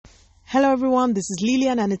Hello everyone, this is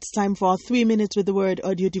Lillian and it's time for our 3 minutes with the word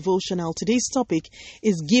audio devotional. Today's topic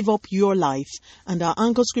is give up your life, and our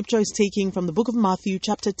anchor scripture is taken from the book of Matthew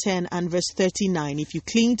chapter 10 and verse 39. If you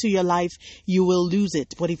cling to your life, you will lose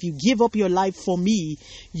it, but if you give up your life for me,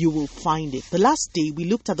 you will find it. The last day we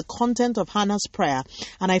looked at the content of Hannah's prayer,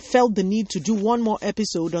 and I felt the need to do one more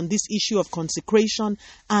episode on this issue of consecration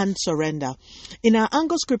and surrender. In our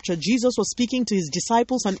anchor scripture, Jesus was speaking to his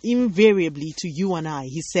disciples and invariably to you and I.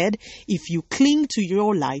 He said, if you cling to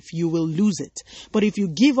your life, you will lose it. But if you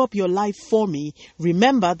give up your life for me,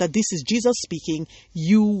 remember that this is Jesus speaking,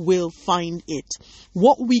 you will find it.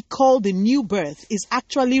 What we call the new birth is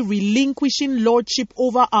actually relinquishing lordship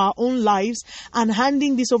over our own lives and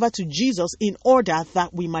handing this over to Jesus in order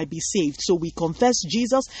that we might be saved. So we confess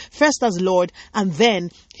Jesus first as Lord, and then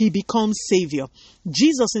he becomes Savior.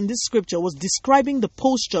 Jesus in this scripture was describing the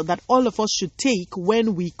posture that all of us should take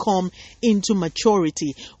when we come into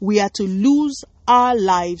maturity. We are to lose our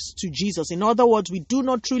lives to Jesus. In other words, we do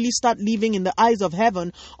not truly start living in the eyes of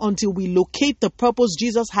heaven until we locate the purpose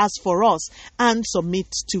Jesus has for us and submit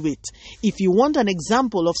to it. If you want an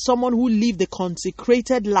example of someone who lived a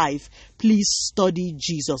consecrated life, please study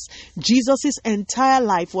Jesus. Jesus' entire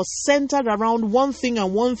life was centered around one thing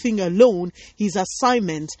and one thing alone, his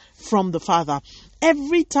assignment from the Father.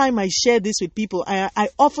 Every time I share this with people, I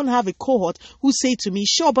often have a cohort who say to me,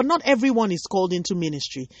 sure, but not everyone is called into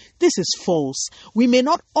ministry. This is false. We may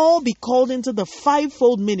not all be called into the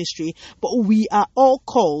fivefold ministry, but we are all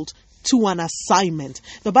called to an assignment.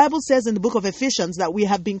 The Bible says in the book of Ephesians that we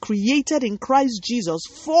have been created in Christ Jesus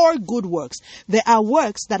for good works. There are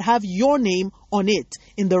works that have your name on it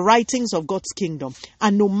in the writings of God's kingdom.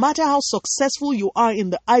 And no matter how successful you are in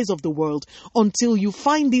the eyes of the world, until you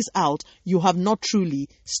find this out, you have not truly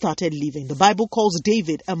started living. The Bible calls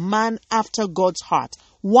David a man after God's heart.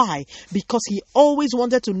 Why? Because he always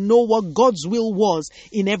wanted to know what God's will was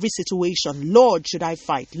in every situation. Lord, should I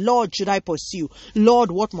fight? Lord, should I pursue?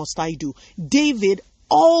 Lord, what must I do? David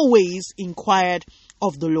always inquired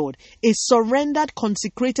of the Lord. A surrendered,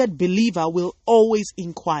 consecrated believer will always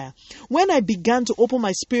inquire. When I began to open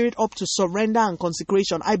my spirit up to surrender and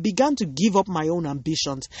consecration, I began to give up my own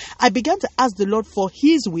ambitions. I began to ask the Lord for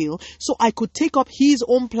his will so I could take up his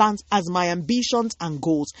own plans as my ambitions and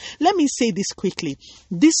goals. Let me say this quickly.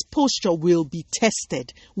 This posture will be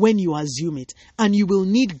tested when you assume it, and you will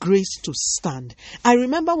need grace to stand. I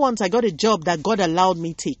remember once I got a job that God allowed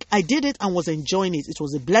me take. I did it and was enjoying it. It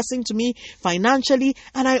was a blessing to me financially,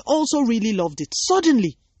 and I also really loved it.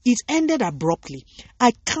 Suddenly, it ended abruptly.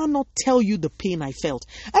 I cannot tell you the pain I felt.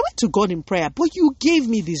 I went to God in prayer, but you gave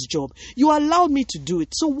me this job. You allowed me to do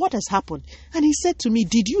it. So what has happened? And he said to me,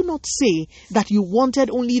 did you not say that you wanted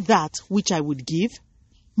only that which I would give?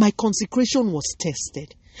 My consecration was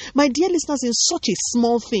tested. My dear listeners, in such a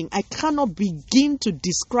small thing, I cannot begin to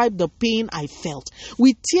describe the pain I felt.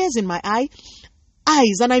 With tears in my eyes,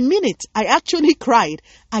 and I mean it, I actually cried.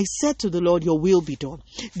 I said to the Lord, your will be done.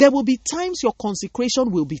 There will be times your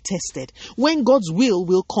consecration will be tested, when God's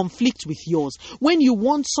will conflict with yours, when you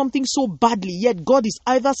want something so badly, yet God is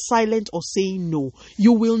either silent or saying no.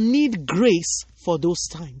 You will need grace for those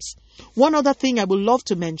times. One other thing I would love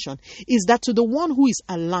to mention is that to the one who is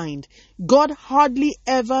aligned, God hardly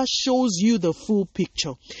ever shows you the full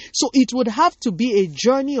picture. So it would have to be a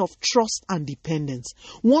journey of trust and dependence.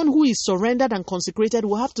 One who is surrendered and consecrated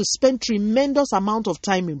will have to spend tremendous amount of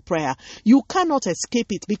time in prayer. You cannot escape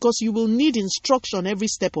it because you will need instruction every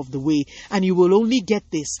step of the way, and you will only get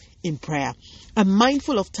this in prayer. I'm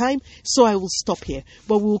mindful of time, so I will stop here,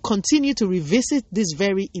 but we will continue to revisit this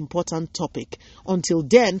very important topic. Until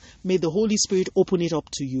then, may the Holy Spirit open it up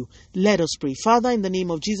to you. Let us pray. Father, in the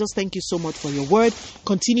name of Jesus, thank you so much for your word.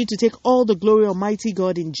 Continue to take all the glory, Almighty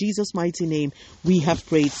God, in Jesus' mighty name. We have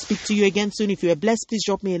prayed. Speak to you again soon. If you are blessed, please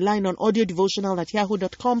drop me a line on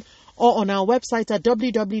audiodevotional@yahoo.com or on our website at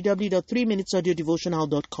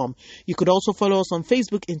www.3minutesaudiodevotional.com. You could also follow us on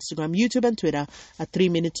Facebook, Instagram, YouTube, and Twitter at 3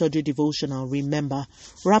 Minutes Audio Devotional. Remember,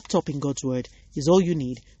 wrapped up in God's word is all you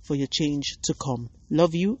need for your change to come.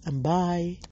 Love you and bye.